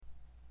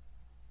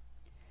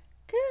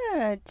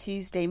Good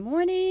Tuesday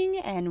morning,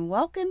 and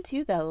welcome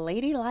to the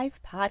Lady Life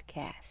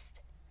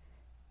Podcast,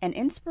 an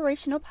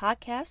inspirational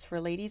podcast for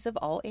ladies of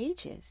all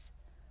ages.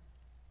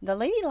 The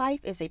Lady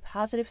Life is a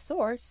positive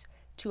source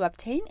to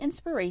obtain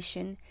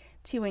inspiration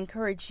to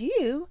encourage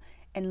you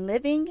in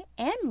living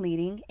and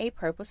leading a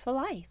purposeful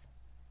life.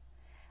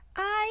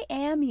 I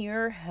am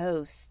your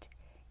host,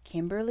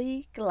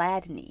 Kimberly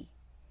Gladney,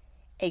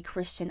 a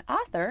Christian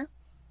author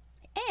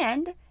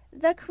and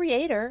the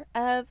creator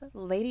of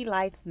Lady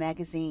Life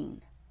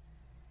magazine.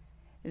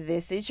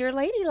 This is your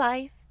Lady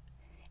Life,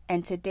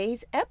 and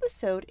today's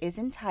episode is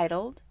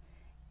entitled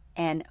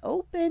An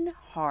Open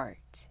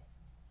Heart.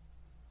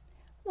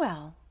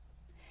 Well,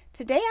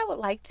 today I would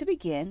like to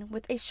begin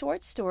with a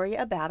short story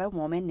about a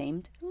woman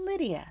named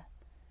Lydia.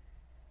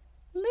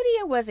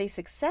 Lydia was a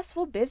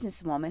successful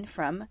businesswoman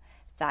from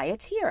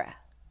Thyatira,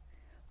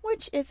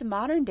 which is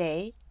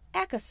modern-day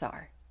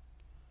Akhisar,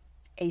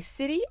 a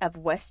city of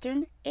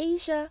Western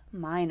Asia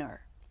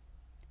Minor.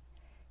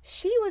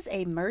 She was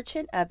a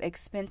merchant of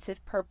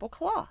expensive purple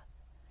cloth.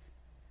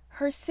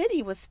 Her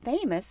city was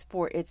famous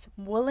for its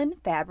woolen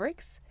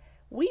fabrics,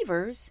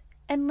 weavers,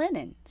 and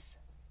linens.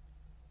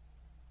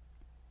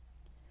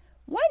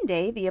 One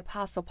day, the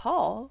Apostle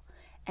Paul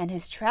and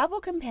his travel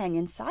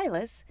companion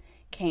Silas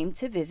came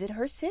to visit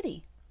her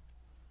city.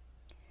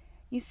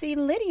 You see,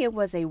 Lydia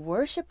was a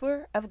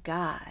worshiper of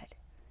God,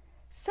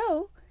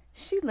 so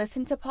she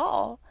listened to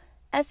Paul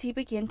as he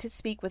began to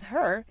speak with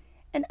her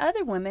and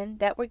other women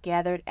that were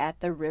gathered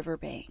at the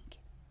riverbank.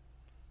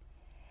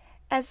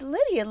 As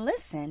Lydia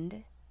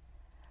listened,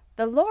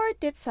 the Lord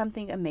did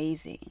something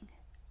amazing.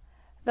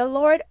 The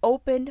Lord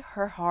opened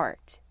her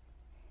heart,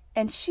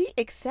 and she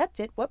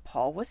accepted what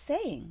Paul was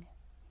saying.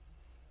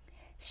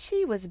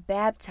 She was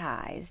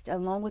baptized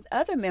along with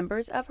other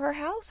members of her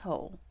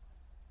household.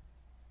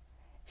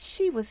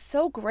 She was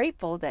so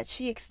grateful that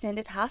she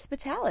extended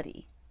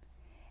hospitality,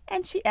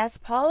 and she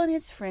asked Paul and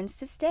his friends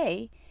to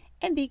stay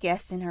and be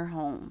guests in her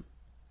home.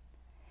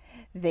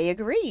 They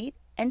agreed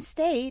and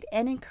stayed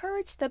and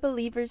encouraged the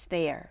believers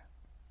there.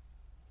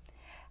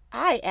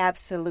 I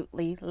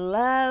absolutely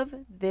love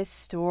this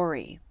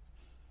story.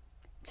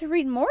 To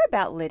read more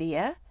about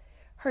Lydia,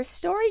 her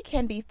story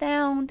can be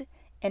found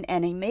in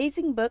an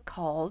amazing book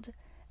called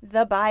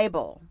The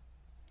Bible,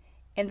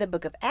 in the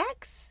book of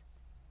Acts,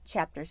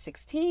 chapter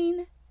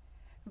 16,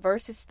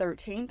 verses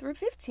 13 through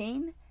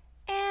 15,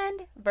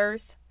 and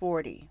verse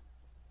 40.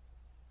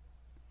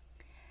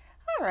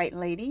 All right,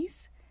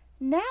 ladies.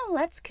 Now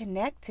let's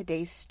connect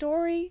today's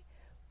story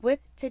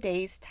with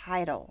today's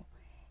title,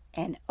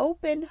 An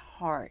Open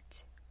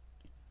Heart.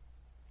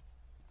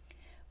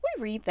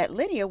 We read that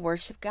Lydia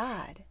worshiped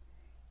God,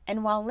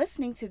 and while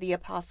listening to the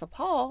Apostle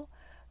Paul,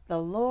 the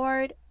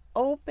Lord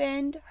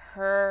opened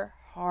her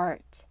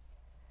heart.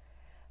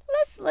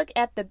 Let's look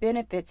at the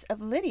benefits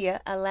of Lydia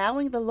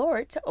allowing the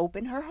Lord to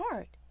open her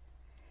heart.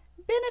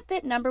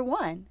 Benefit number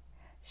 1,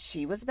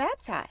 she was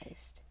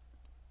baptized.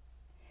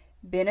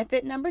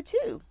 Benefit number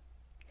 2,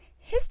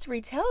 history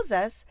tells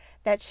us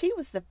that she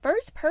was the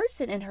first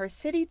person in her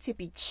city to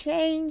be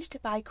changed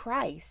by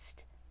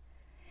Christ.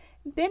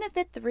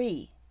 Benefit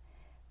 3,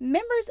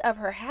 members of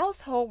her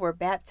household were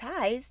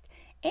baptized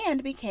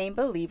and became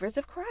believers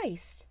of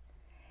Christ.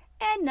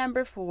 And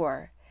number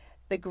 4,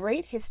 the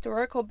great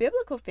historical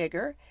biblical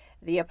figure,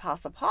 the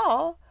Apostle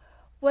Paul,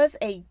 was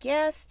a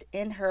guest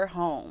in her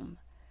home.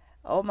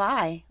 Oh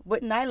my,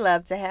 wouldn't I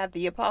love to have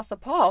the Apostle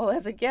Paul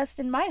as a guest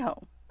in my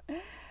home?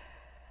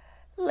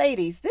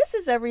 Ladies, this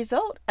is a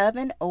result of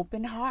an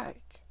open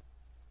heart.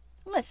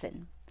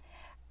 Listen,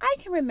 I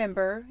can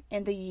remember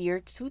in the year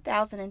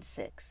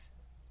 2006,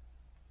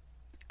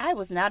 I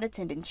was not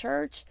attending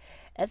church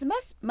as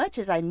much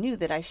as I knew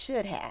that I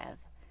should have,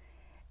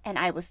 and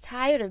I was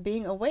tired of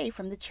being away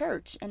from the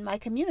church and my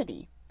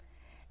community.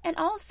 And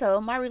also,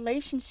 my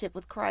relationship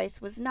with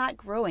Christ was not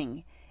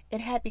growing.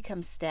 It had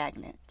become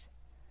stagnant.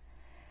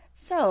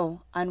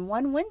 So, on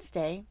one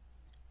Wednesday,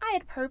 I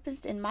had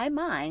purposed in my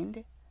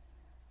mind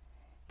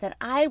that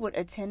I would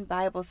attend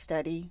Bible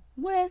study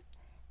with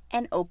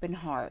an open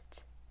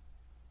heart.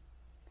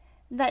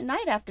 That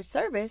night after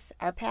service,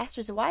 our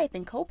pastor's wife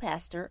and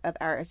co-pastor of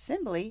our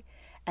assembly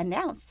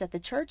announced that the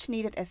church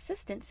needed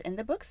assistance in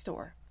the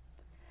bookstore.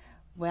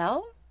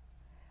 Well,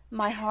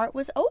 my heart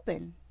was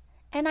open,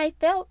 and I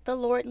felt the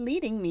Lord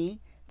leading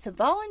me to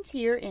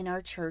volunteer in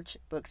our church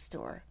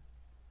bookstore.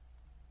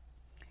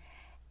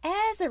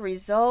 As a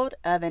result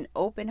of an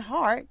open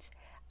heart,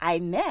 I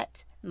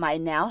met my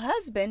now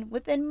husband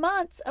within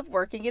months of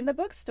working in the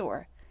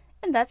bookstore,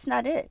 and that's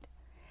not it.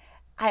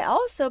 I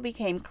also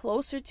became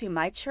closer to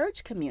my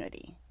church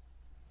community.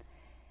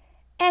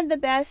 And the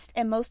best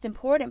and most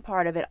important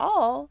part of it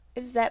all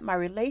is that my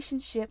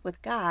relationship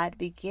with God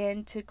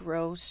began to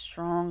grow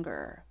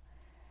stronger.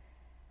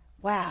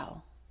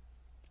 Wow.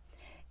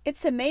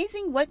 It's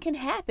amazing what can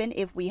happen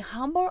if we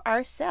humble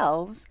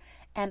ourselves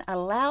and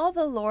allow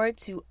the Lord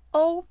to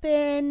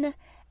open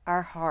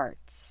our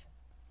hearts.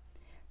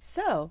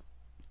 So,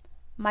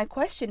 my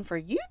question for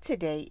you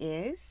today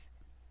is,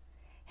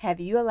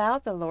 have you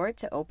allowed the Lord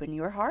to open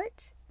your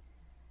heart?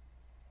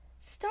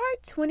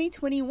 Start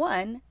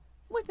 2021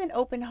 with an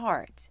open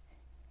heart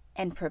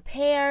and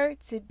prepare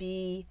to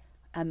be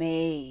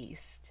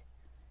amazed.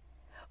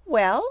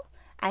 Well,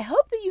 I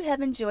hope that you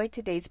have enjoyed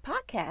today's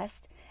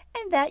podcast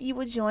and that you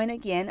will join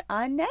again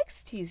on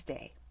next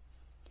Tuesday.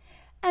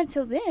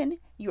 Until then,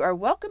 you are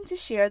welcome to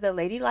share the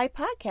Lady Life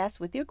podcast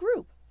with your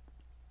group.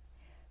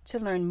 To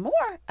learn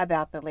more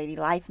about the Lady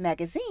Life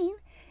magazine,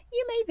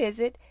 you may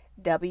visit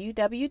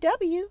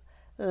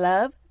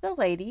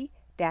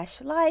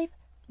www.lovethelady-life.net.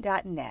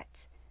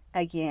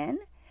 Again,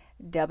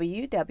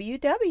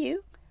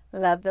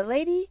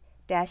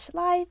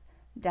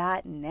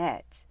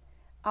 www.lovethelady-life.net.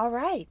 All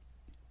right.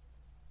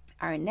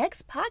 Our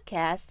next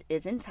podcast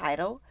is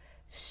entitled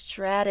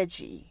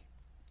Strategy.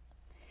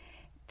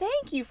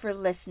 Thank you for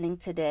listening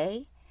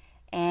today.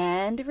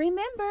 And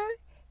remember,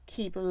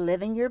 keep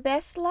living your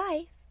best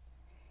life.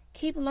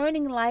 Keep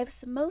learning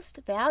life's most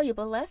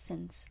valuable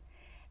lessons.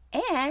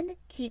 And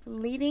keep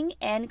leading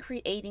and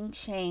creating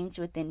change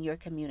within your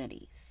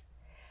communities.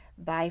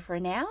 Bye for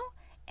now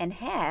and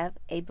have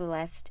a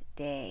blessed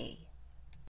day.